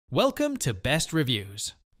Welcome to Best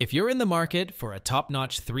Reviews. If you're in the market for a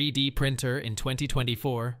top-notch 3D printer in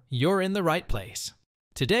 2024, you're in the right place.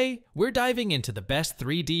 Today, we're diving into the best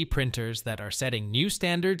 3D printers that are setting new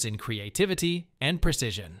standards in creativity and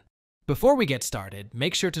precision. Before we get started,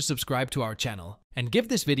 make sure to subscribe to our channel and give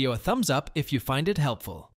this video a thumbs up if you find it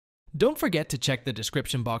helpful. Don't forget to check the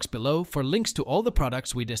description box below for links to all the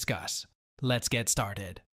products we discuss. Let's get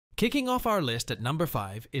started. Kicking off our list at number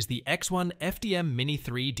 5 is the X1 FDM Mini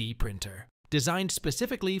 3D printer, designed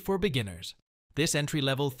specifically for beginners. This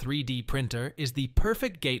entry-level 3D printer is the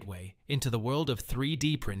perfect gateway into the world of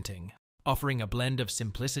 3D printing, offering a blend of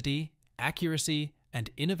simplicity, accuracy,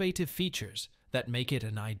 and innovative features that make it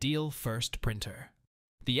an ideal first printer.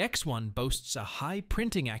 The X1 boasts a high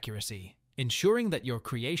printing accuracy, ensuring that your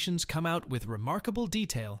creations come out with remarkable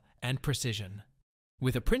detail and precision.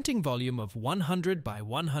 With a printing volume of 100 by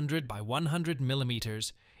 100 by 100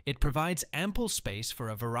 millimeters, it provides ample space for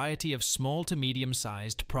a variety of small to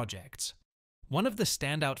medium-sized projects. One of the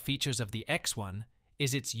standout features of the X1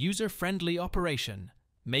 is its user-friendly operation,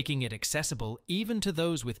 making it accessible even to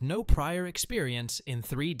those with no prior experience in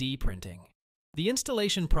 3D printing. The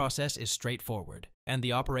installation process is straightforward, and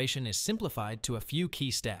the operation is simplified to a few key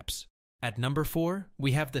steps. At number 4,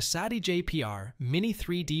 we have the SADIJPR Mini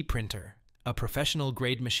 3D printer, a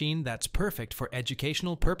professional-grade machine that's perfect for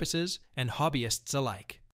educational purposes and hobbyists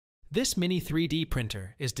alike. This Mini 3D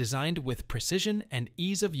printer is designed with precision and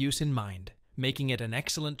ease of use in mind, making it an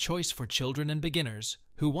excellent choice for children and beginners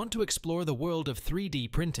who want to explore the world of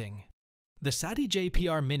 3D printing. The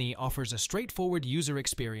SADIJPR Mini offers a straightforward user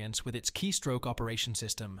experience with its keystroke operation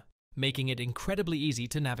system, making it incredibly easy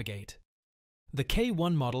to navigate. The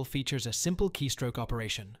K1 model features a simple keystroke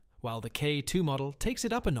operation, while the K2 model takes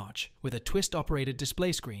it up a notch with a twist-operated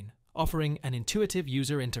display screen, offering an intuitive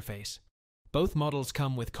user interface. Both models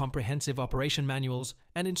come with comprehensive operation manuals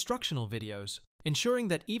and instructional videos, ensuring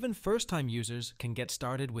that even first-time users can get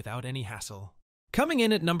started without any hassle. Coming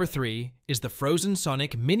in at number 3 is the Phrozen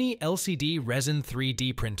Sonic Mini LCD Resin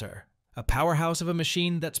 3D printer, a powerhouse of a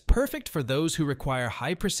machine that's perfect for those who require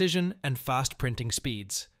high precision and fast printing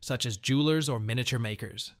speeds, such as jewelers or miniature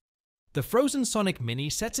makers. The Phrozen Sonic Mini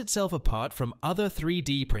sets itself apart from other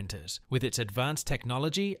 3D printers with its advanced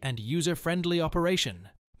technology and user-friendly operation,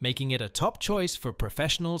 making it a top choice for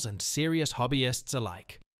professionals and serious hobbyists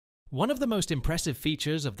alike. One of the most impressive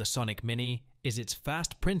features of the Sonic Mini is its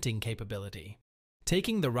fast printing capability.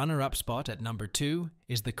 Taking the runner-up spot at number 2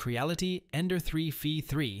 is the Creality Ender 3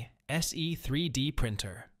 V3 SE 3D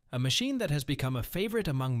printer, a machine that has become a favorite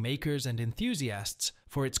among makers and enthusiasts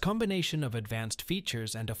for its combination of advanced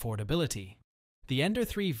features and affordability. The Ender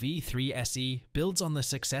 3 V3 SE builds on the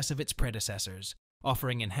success of its predecessors,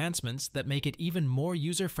 offering enhancements that make it even more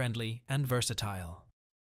user-friendly and versatile.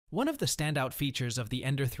 One of the standout features of the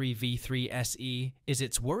Ender 3 V3 SE is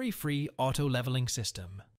its worry-free auto-leveling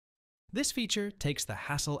system. This feature takes the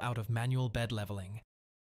hassle out of manual bed leveling.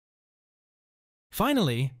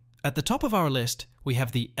 Finally, at the top of our list, we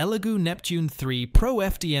have the ELEGOO Neptune 3 Pro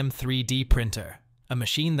FDM 3D printer, a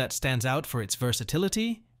machine that stands out for its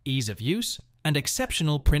versatility, ease of use, and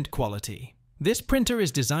exceptional print quality. This printer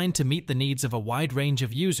is designed to meet the needs of a wide range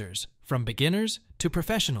of users, from beginners to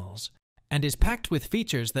professionals, and is packed with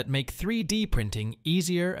features that make 3D printing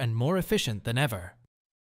easier and more efficient than ever.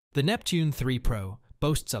 The Neptune 3 Pro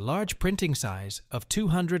boasts a large printing size of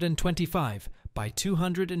 225 by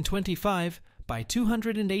 225 by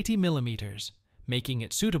 280 millimeters, making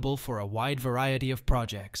it suitable for a wide variety of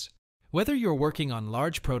projects. Whether you're working on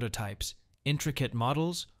large prototypes, intricate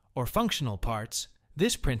models, or functional parts,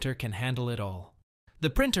 this printer can handle it all. The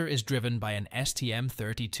printer is driven by an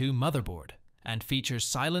STM32 motherboard and features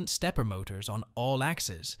silent stepper motors on all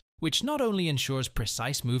axes, which not only ensures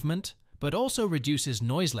precise movement, but also reduces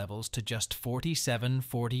noise levels to just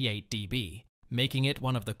 47–48 dB, making it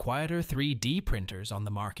one of the quieter 3D printers on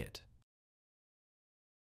the market.